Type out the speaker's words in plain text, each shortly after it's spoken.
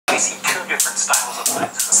see two different styles of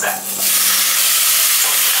lenses that.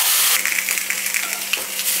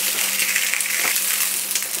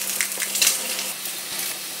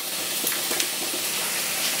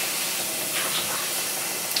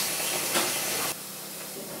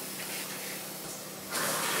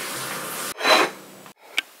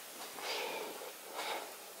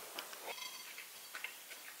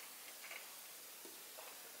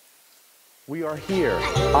 We are here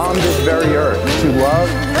on this very earth to love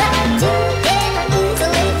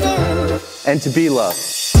and to be loved.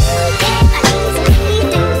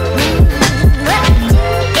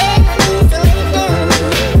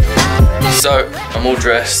 So I'm all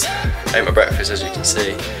dressed, ate my breakfast as you can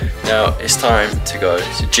see. Now it's time to go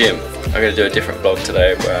to gym. I'm going to do a different vlog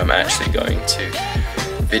today where I'm actually going to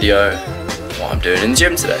video what I'm doing in the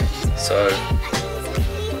gym today. So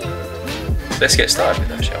let's get started with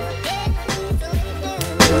that, shall we?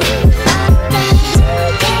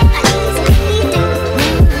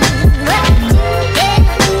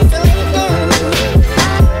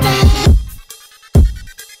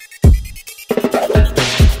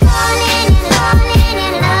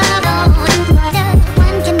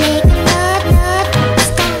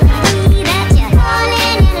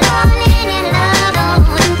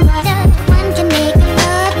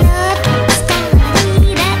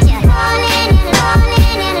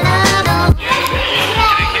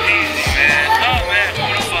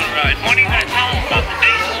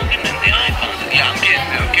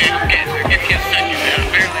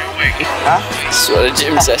 That's what the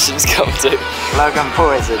gym sessions come to. Logan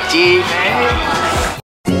Paul is a G, man.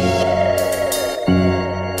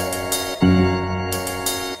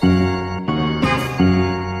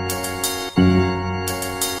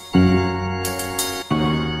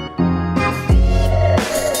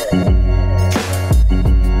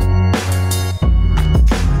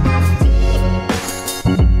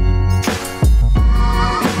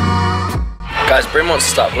 Guys, Bryn wants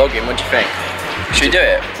to start vlogging, what do you think? Should we do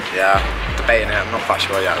it? Yeah, debating it, I'm not quite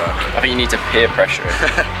sure yet though. I think you need to peer pressure it.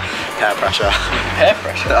 Peer pressure. Peer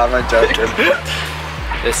pressure? I'm not joking.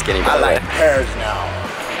 This skinny I boy. like pears now.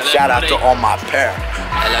 Hello, Shout out to all my pear.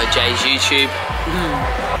 Hello Jay's YouTube.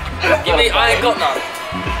 Give me, I ain't got none.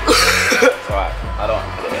 It's alright, I don't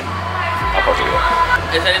want to put it in. I'll probably will.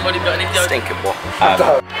 Has anybody got any deodorant? Stinking boy.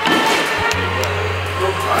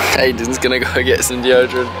 Aiden's gonna go get some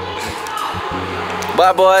deodorant.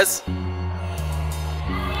 Bye boys.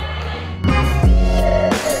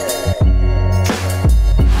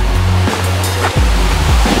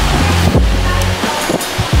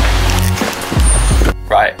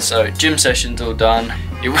 Right, so gym session's all done.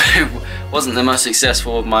 It wasn't the most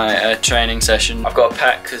successful of my training session. I've got a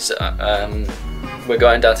pack because we're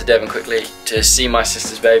going down to Devon quickly to see my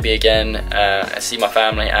sister's baby again, see my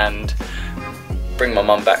family and bring my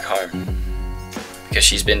mum back home. Because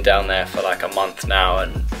she's been down there for like a month now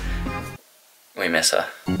and we miss her.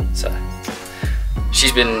 So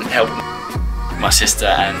she's been helping my sister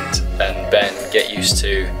and Ben get used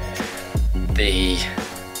to the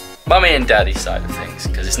mummy and daddy side of things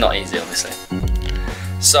because it's not easy obviously.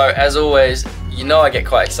 So as always, you know I get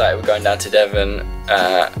quite excited with going down to Devon,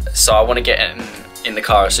 so I want to get in the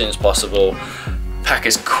car as soon as possible, pack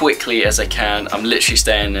as quickly as I can. I'm literally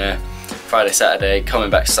staying there Friday, Saturday, coming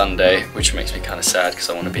back Sunday, which makes me kind of sad because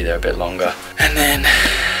I want to be there a bit longer. And then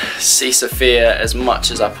see Sophia as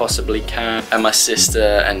much as I possibly can, and my sister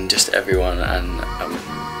and just everyone, and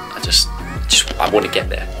I want to get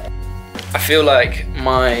there. I feel like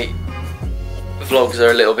my vlogs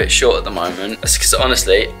are a little bit short at the moment. That's because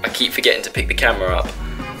honestly, I keep forgetting to pick the camera up.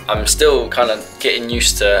 I'm still kind of getting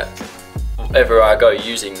used to wherever I go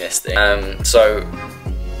using this thing. So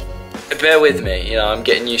bear with me, you know, I'm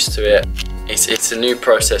getting used to it. It's a new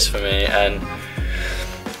process for me and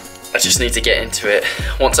I just need to get into it.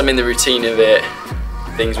 Once I'm in the routine of it,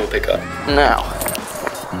 things will pick up. Now,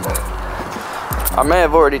 I may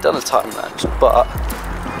have already done a time lapse, but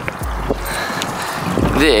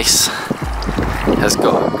this has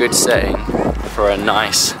got a good setting for a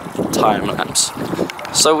nice time lapse.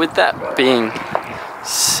 So with that being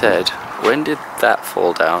said, when did that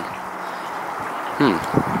fall down?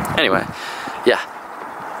 Anyway, yeah,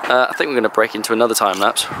 I think we're going to break into another time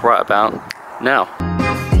lapse right about now.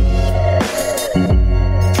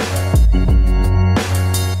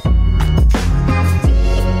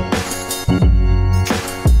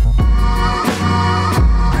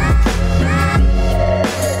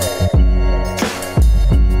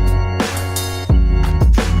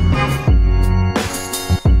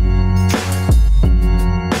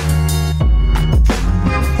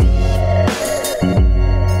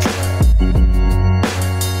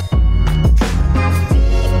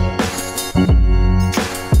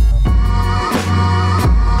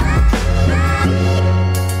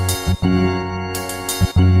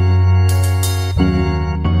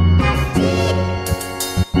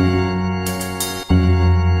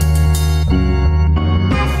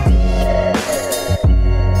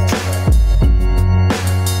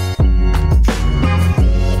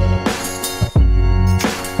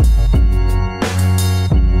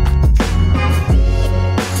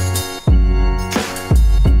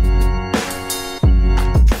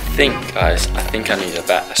 guys, I think I need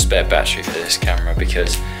a spare battery for this camera,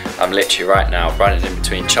 because I'm literally right now running in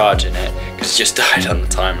between charging it, because it just died on the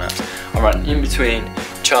time lapse. I'm running in between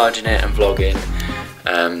charging it and vlogging.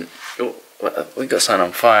 Oh, we got something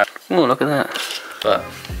on fire. Oh, look at that. But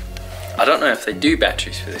I don't know if they do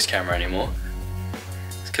batteries for this camera anymore.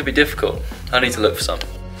 This could be difficult. I need to look for some.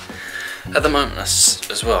 At the moment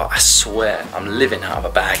as well, I swear I'm living out of a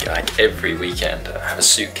bag like every weekend. I have a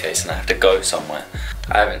suitcase and I have to go somewhere.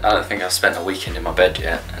 I don't think I've spent a weekend in my bed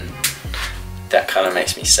yet, and that kind of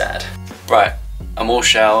makes me sad. Right, I'm all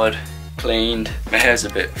showered, cleaned, my hair's a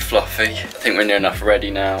bit fluffy. I think we're near enough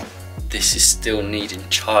ready now. This is still needing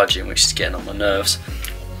charging, which is getting on my nerves.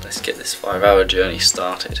 Let's get this 5-hour journey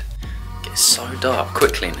started. It gets so dark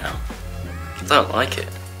quickly now. I don't like it.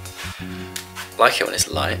 I like it when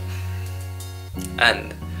it's light.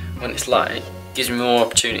 And when it's light, it gives me more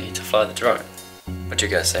opportunity to fly the drone. What do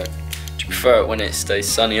you guys think? Do you prefer it when it stays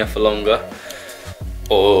sunnier for longer?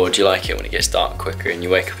 Or do you like it when it gets dark quicker and you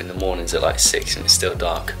wake up in the mornings at like 6 and it's still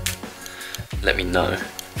dark? Let me know.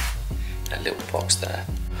 That little box there.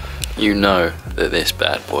 You know that this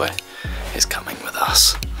bad boy is coming with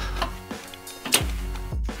us.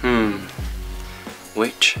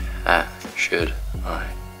 Which hat should I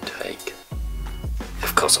take?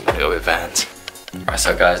 Of course I'm gonna go with Vans. Right,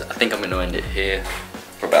 so guys, I think I'm gonna end it here.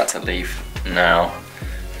 We're about to leave now,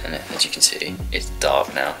 and as you can see, it's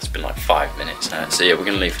dark now. It's been like 5 minutes now. So yeah, we're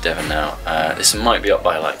gonna leave for Devon now. This might be up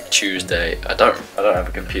by like Tuesday. I don't have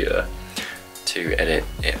a computer to edit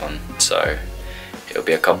it on, so it'll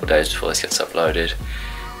be a couple days before this gets uploaded.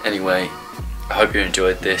 Anyway, I hope you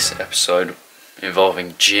enjoyed this episode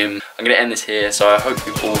involving gym. I'm gonna end this here, so I hope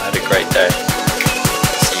you all had a great day.